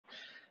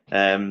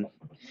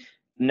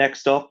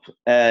Next up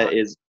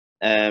is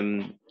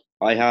Ayham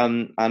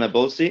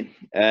Anabulsi.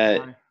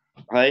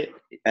 Hi.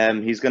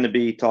 He's going to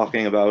be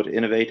talking about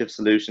innovative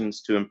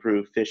solutions to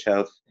improve fish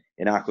health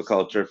in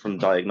aquaculture, from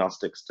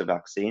diagnostics to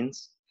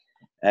vaccines.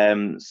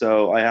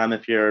 So Ayham,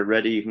 if you're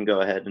ready, you can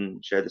go ahead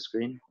and share the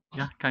screen.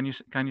 Yeah, can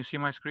you see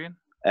my screen?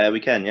 We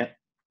can, yeah.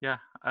 Yeah.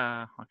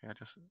 Okay, I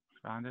just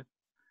found it.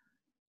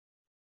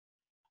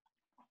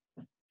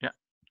 Yeah.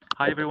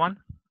 Hi everyone.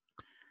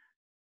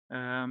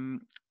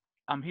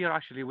 I'm here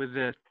actually with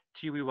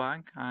Tiwi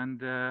Wang,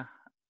 and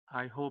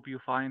I hope you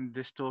find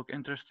this talk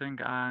interesting,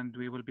 and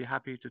we will be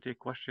happy to take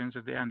questions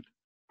at the end.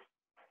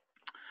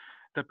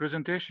 The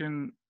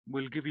presentation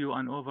will give you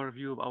an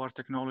overview of our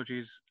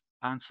technologies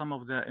and some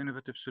of the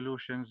innovative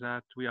solutions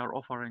that we are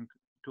offering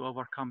to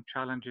overcome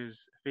challenges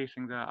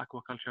facing the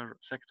aquaculture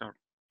sector.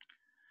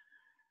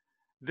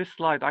 This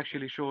slide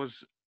actually shows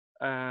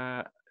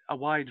a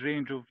wide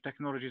range of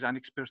technologies and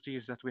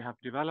expertise that we have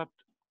developed,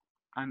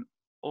 and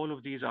all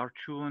of these are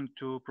tuned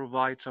to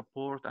provide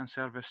support and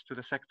service to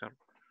the sector.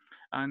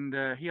 And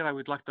here I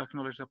would like to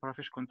acknowledge the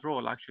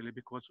ParaFishControl actually,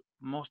 because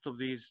most of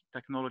these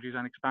technologies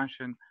and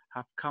expansion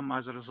have come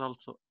as a result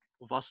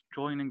of us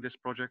joining this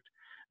project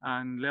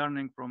and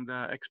learning from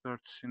the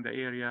experts in the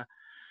area.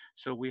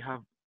 So we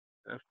have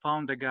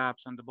found the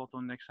gaps and the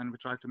bottlenecks, and we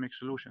try to make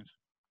solutions.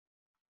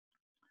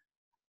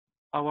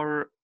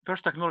 Our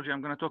first technology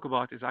I'm going to talk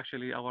about is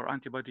actually our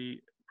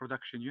antibody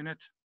production unit.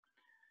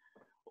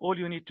 All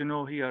you need to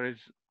know here is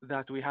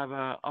that we have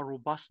a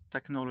robust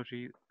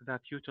technology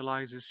that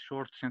utilizes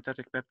short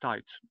synthetic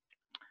peptides.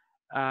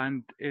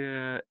 And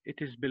it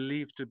is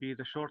believed to be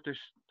the shortest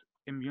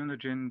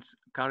immunogens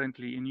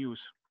currently in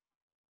use.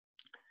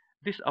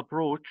 This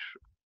approach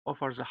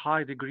offers a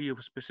high degree of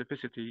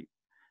specificity.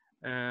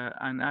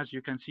 And as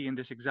you can see in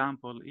this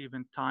example,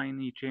 even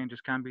tiny changes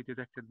can be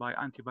detected by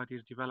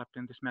antibodies developed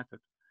in this method.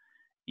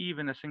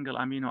 Even a single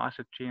amino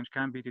acid change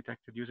can be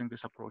detected using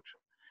this approach.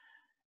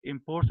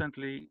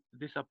 Importantly,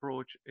 this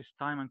approach is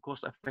time and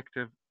cost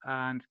effective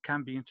and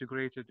can be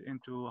integrated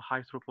into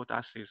high throughput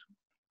assays.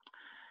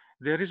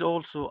 There is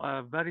also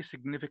a very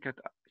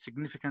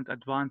significant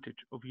advantage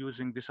of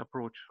using this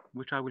approach,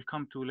 which I will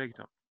come to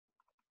later.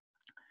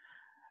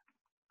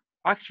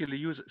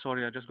 Actually,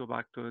 sorry, I just go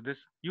back to this.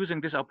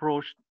 Using this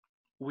approach,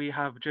 we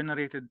have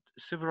generated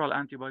several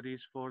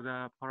antibodies for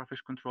the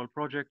ParaFishControl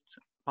project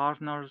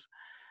partners.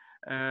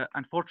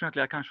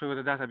 Unfortunately, I can't show you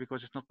the data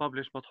because it's not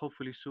published, but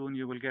hopefully soon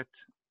you will get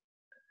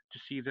to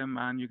see them,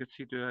 and you can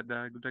see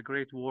the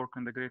great work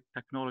and the great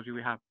technology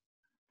we have.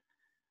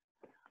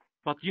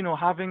 But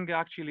having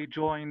actually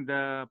joined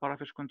the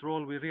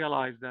ParaFishControl, we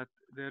realized that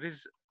there is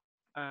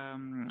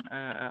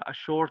a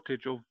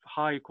shortage of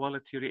high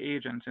quality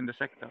reagents in the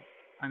sector.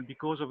 And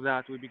because of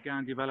that, we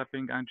began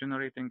developing and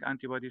generating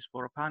antibodies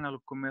for a panel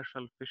of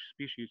commercial fish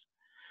species.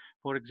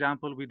 For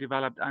example, we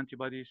developed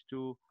antibodies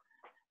to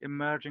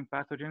emerging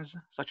pathogens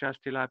such as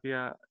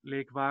tilapia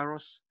lake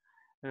virus.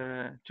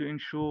 To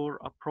ensure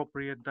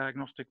appropriate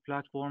diagnostic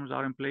platforms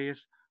are in place,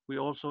 we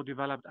also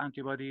developed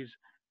antibodies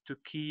to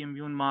key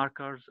immune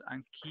markers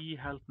and key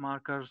health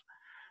markers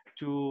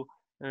to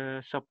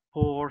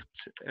support,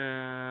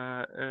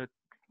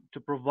 to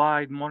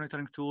provide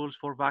monitoring tools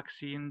for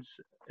vaccines,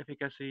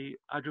 efficacy,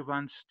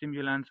 adjuvants,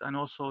 stimulants, and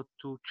also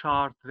to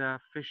chart the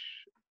fish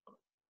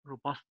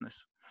robustness.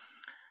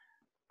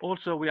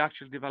 Also, we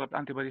actually developed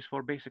antibodies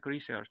for basic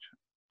research.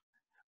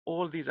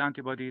 All these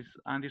antibodies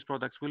and these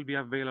products will be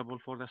available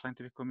for the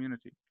scientific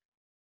community.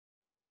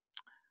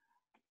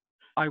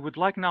 I would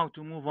like now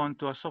to move on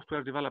to a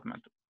software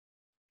development.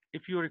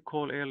 If you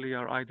recall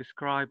earlier, I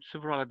described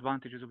several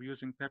advantages of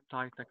using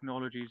peptide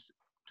technologies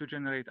to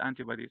generate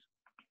antibodies.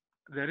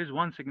 There is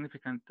one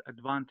significant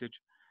advantage,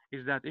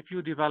 is that if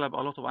you develop a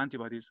lot of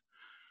antibodies,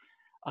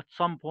 at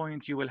some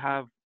point you will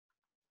have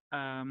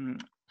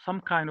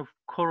some kind of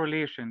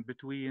correlation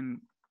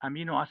between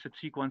amino acid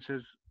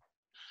sequences,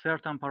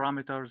 certain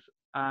parameters,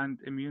 and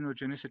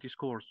immunogenicity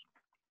scores.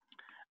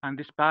 And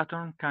this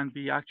pattern can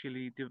be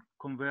actually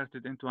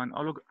converted into an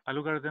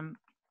algorithm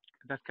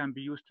that can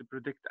be used to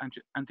predict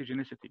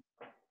antigenicity.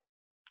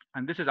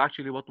 And this is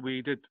actually what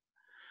we did.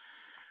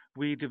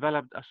 We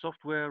developed a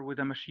software with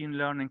a machine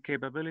learning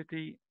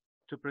capability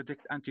to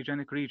predict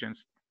antigenic regions.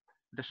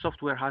 The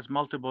software has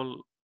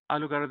multiple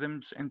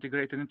algorithms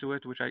integrated into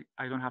it, which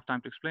I don't have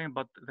time to explain,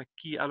 but the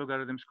key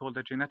algorithm is called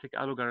the genetic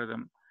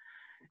algorithm,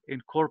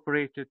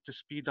 incorporated to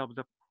speed up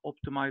the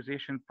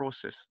optimization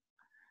process.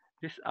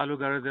 This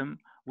algorithm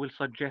will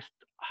suggest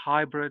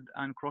hybrid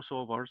and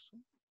crossovers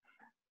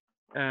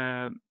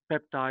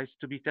peptides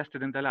to be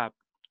tested in the lab.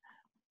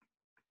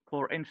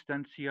 For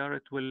instance, here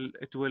it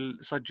will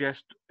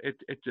suggest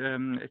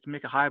it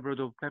make a hybrid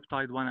of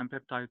peptide 1 and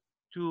peptide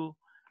 2,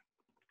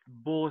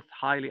 both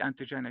highly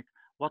antigenic.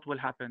 What will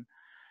happen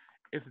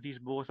if these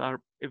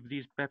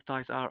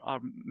peptides are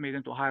made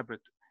into a hybrid?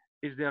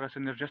 Is there a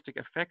synergistic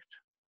effect,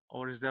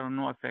 or is there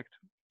no effect?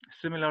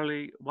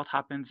 Similarly, what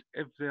happens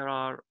if there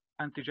are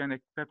antigenic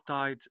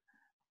peptides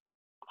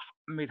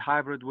made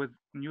hybrid with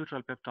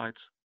neutral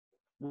peptides?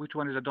 which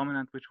one is a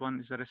dominant, which one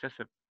is a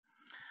recessive.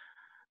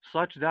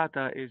 Such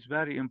data is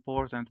very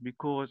important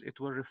because it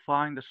will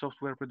refine the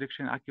software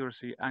prediction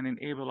accuracy and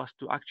enable us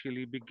to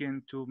actually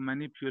begin to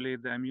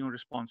manipulate the immune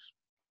response.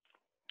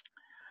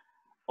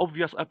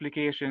 Obvious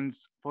applications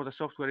for the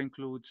software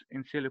includes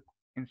in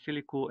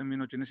silico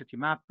immunogenicity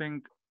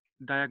mapping,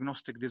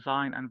 diagnostic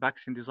design, and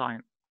vaccine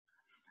design.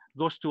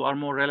 Those two are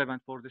more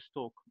relevant for this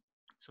talk.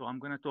 So I'm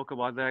going to talk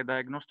about the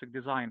diagnostic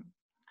design.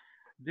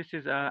 This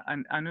is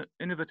an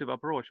innovative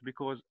approach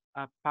because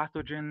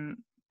pathogen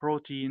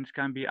proteins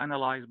can be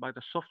analyzed by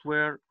the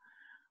software,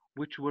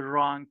 which will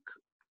rank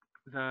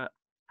the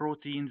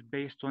proteins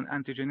based on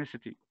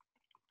antigenicity.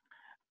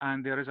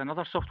 And there is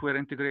another software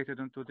integrated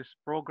into this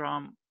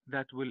program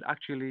that will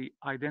actually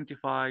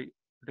identify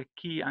the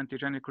key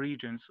antigenic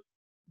regions,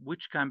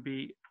 which can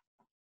be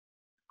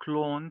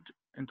cloned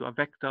into a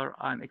vector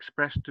and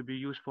expressed to be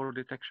used for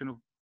detection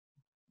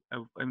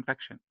of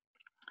infection.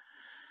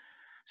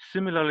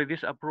 Similarly,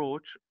 this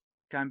approach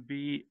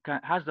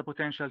has the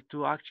potential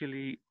to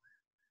actually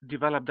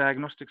develop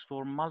diagnostics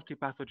for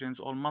multi-pathogens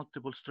or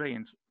multiple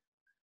strains,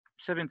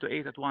 7 to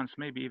 8 at once,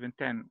 maybe even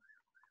 10,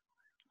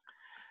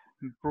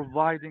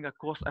 providing a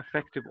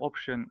cost-effective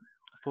option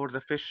for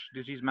the fish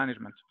disease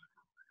management.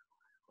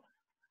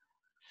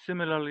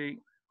 Similarly,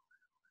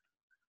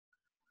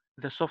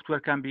 the software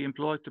can be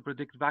employed to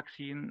predict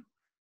vaccine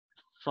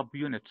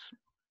subunits,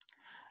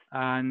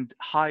 and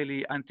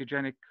highly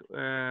antigenic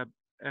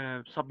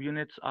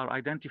subunits are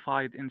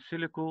identified in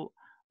silico,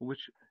 which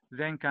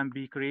then can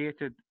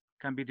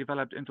be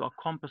developed into a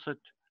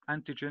composite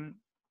antigen,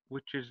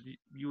 which is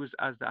used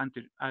as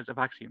a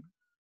vaccine.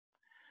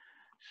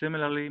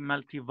 Similarly,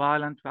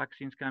 multivalent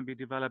vaccines can be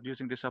developed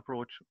using this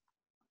approach.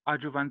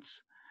 Adjuvants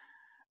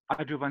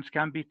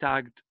can be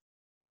tagged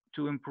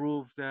to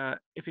improve the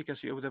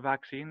efficacy of the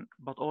vaccine,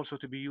 but also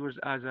to be used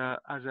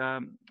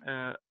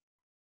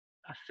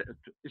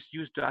is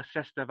used to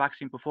assess the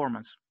vaccine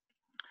performance.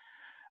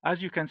 As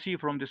you can see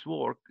from this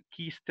work,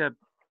 key step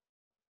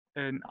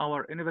in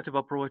our innovative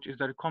approach is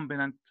the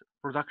recombinant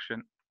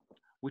production,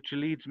 which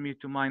leads me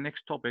to my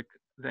next topic,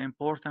 the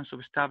importance of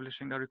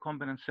establishing a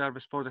recombinant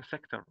service for the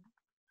sector.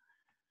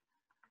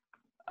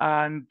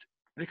 And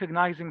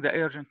recognizing the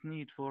urgent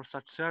need for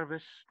such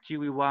service,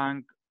 Tiwi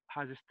Wang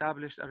has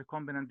established a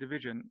recombinant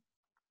division.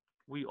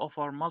 We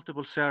offer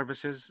multiple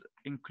services,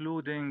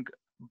 including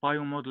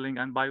biomodeling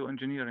and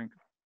bioengineering.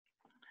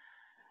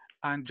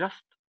 And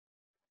just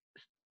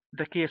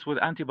the case with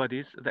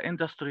antibodies, the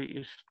industry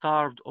is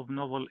starved of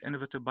novel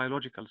innovative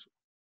biologicals.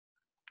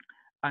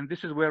 And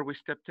this is where we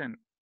stepped in.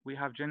 We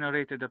have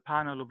generated a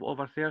panel of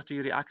over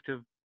 30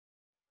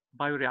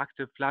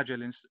 bioreactive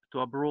flagellins to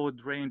a broad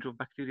range of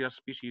bacterial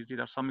species. These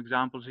are some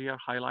examples here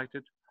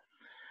highlighted.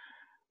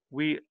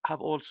 We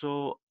have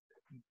also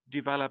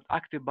developed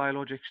active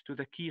biologics to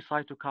the key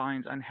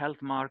cytokines and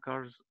health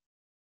markers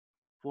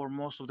for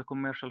most of the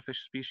commercial fish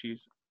species.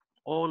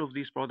 All of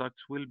these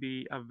products will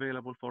be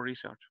available for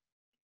research.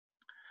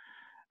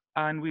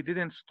 And we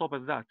didn't stop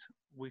at that.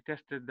 We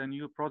tested the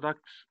new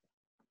products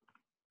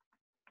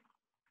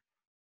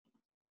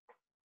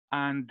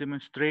and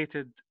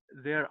demonstrated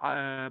their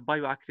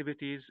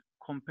bioactivities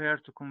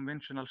compared to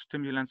conventional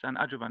stimulants and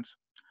adjuvants.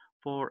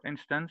 For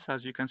instance,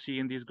 as you can see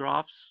in these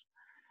graphs,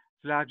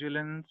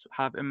 Flagellins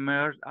have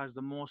emerged as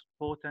the most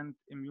potent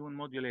immune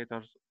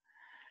modulators.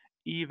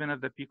 Even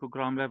at the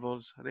picogram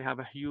levels, they have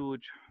a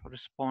huge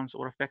response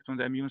or effect on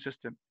the immune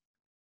system.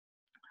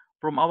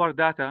 From our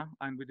data,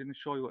 and we didn't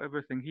show you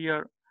everything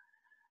here,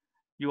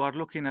 you are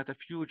looking at a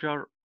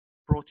future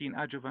protein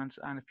adjuvants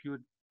and a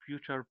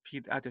future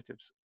feed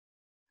additives.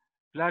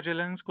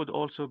 Flagellins could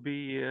also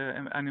be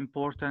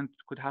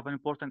could have an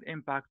important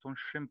impact on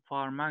shrimp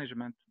farm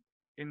management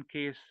in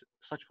case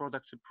such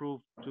products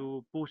prove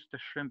to boost the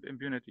shrimp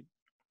immunity.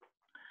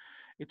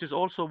 It is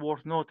also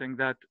worth noting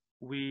that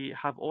we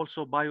have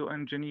also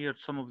bioengineered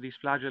some of these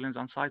flagellins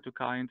and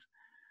cytokines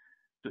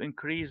to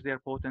increase their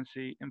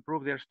potency,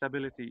 improve their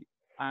stability,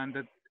 and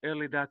the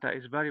early data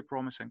is very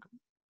promising.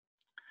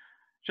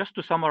 Just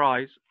to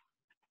summarize,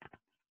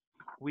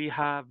 we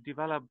have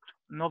developed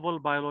novel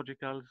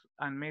biologicals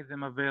and made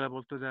them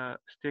available to the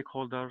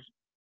stakeholders.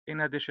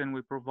 In addition,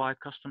 we provide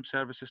custom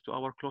services to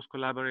our close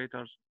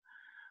collaborators.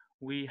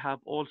 We have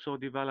also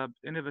developed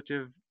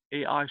innovative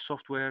AI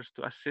softwares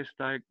to assist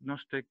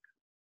diagnostic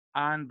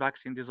and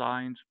vaccine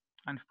designs.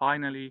 And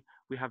finally,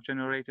 we have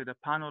generated a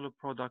panel of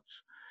products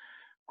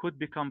could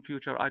become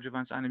future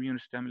adjuvants and immune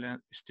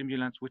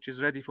stimulants, which is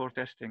ready for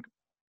testing.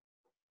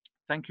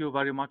 Thank you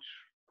very much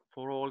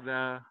for all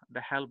the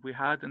help we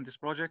had in this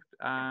project,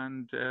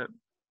 and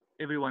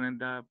everyone in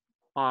the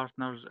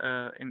partners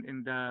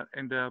in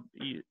the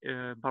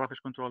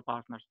ParaFishControl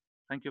partners.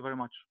 Thank you very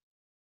much.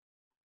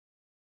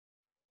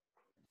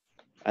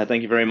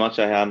 Thank you very much,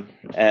 Ayham.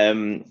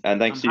 And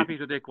thanks. I'm happy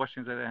to take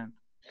questions at the end.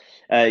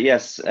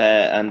 Yes,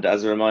 and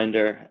as a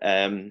reminder,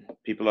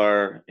 people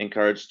are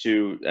encouraged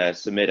to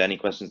submit any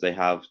questions they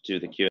have to the Q&A